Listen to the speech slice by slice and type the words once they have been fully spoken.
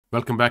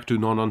Welcome back to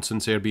No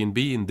Nonsense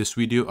Airbnb. In this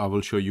video, I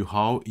will show you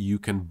how you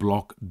can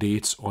block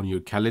dates on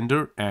your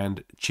calendar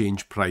and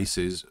change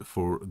prices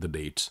for the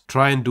dates.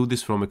 Try and do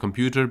this from a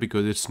computer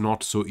because it's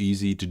not so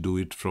easy to do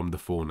it from the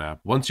phone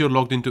app. Once you're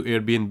logged into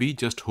Airbnb,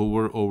 just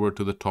hover over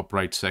to the top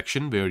right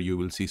section where you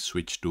will see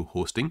switch to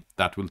hosting.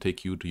 That will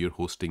take you to your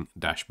hosting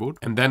dashboard.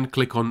 And then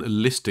click on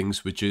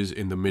listings, which is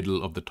in the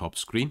middle of the top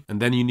screen.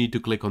 And then you need to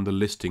click on the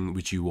listing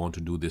which you want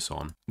to do this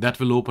on. That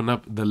will open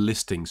up the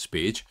listings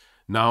page.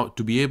 Now,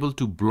 to be able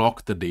to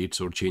block the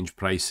dates or change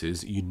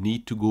prices, you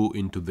need to go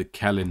into the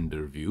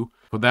calendar view.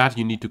 For that,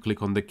 you need to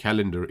click on the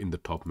calendar in the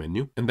top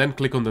menu and then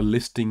click on the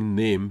listing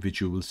name,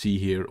 which you will see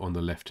here on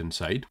the left hand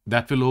side.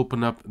 That will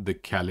open up the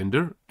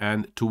calendar,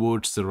 and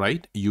towards the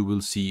right, you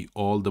will see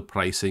all the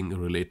pricing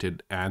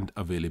related and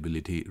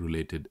availability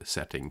related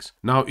settings.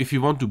 Now, if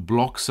you want to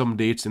block some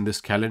dates in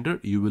this calendar,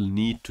 you will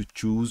need to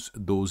choose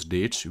those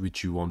dates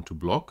which you want to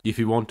block. If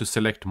you want to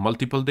select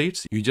multiple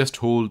dates, you just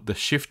hold the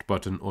shift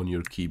button on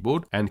your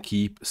keyboard and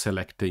keep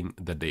selecting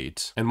the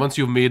dates. And once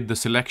you've made the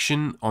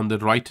selection, on the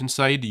right hand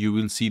side, you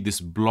will see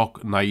this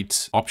block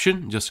nights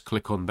option. Just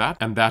click on that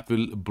and that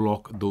will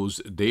block those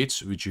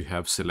dates which you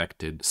have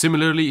selected.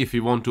 Similarly, if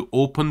you want to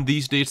open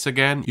these dates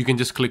again, you can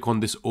just click on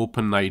this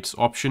open nights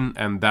option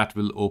and that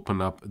will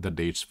open up the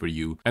dates for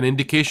you. An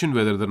indication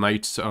whether the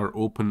nights are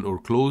open or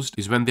closed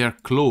is when they are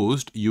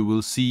closed, you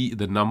will see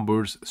the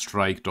numbers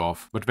striked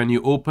off. But when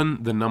you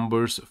open, the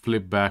numbers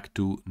flip back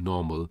to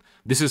normal.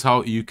 This is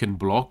how you can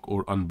block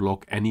or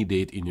unblock any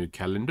date in your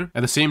calendar.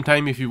 At the same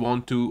time, if you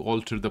want to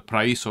alter the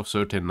price of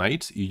certain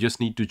nights, you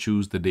just need to choose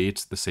the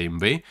dates the same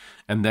way,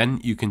 and then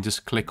you can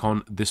just click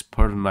on this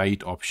per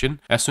night option.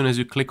 As soon as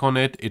you click on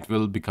it, it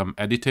will become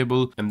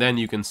editable, and then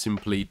you can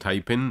simply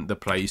type in the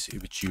price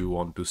which you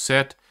want to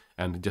set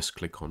and just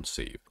click on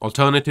save.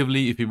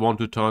 Alternatively, if you want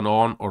to turn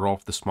on or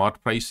off the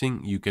smart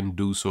pricing, you can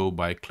do so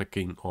by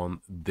clicking on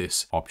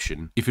this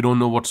option. If you don't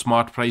know what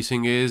smart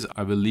pricing is,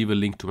 I will leave a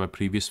link to my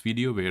previous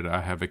video where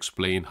I have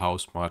explained how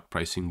smart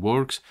pricing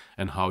works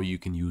and how you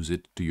can use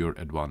it to your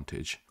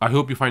advantage. I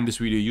hope you find this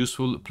video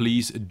useful.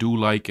 Please do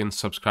like and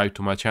subscribe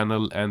to my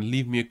channel and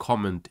leave me a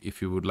comment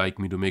if you would like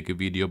me to make a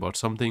video about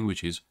something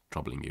which is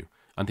troubling you.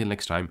 Until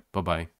next time, bye-bye.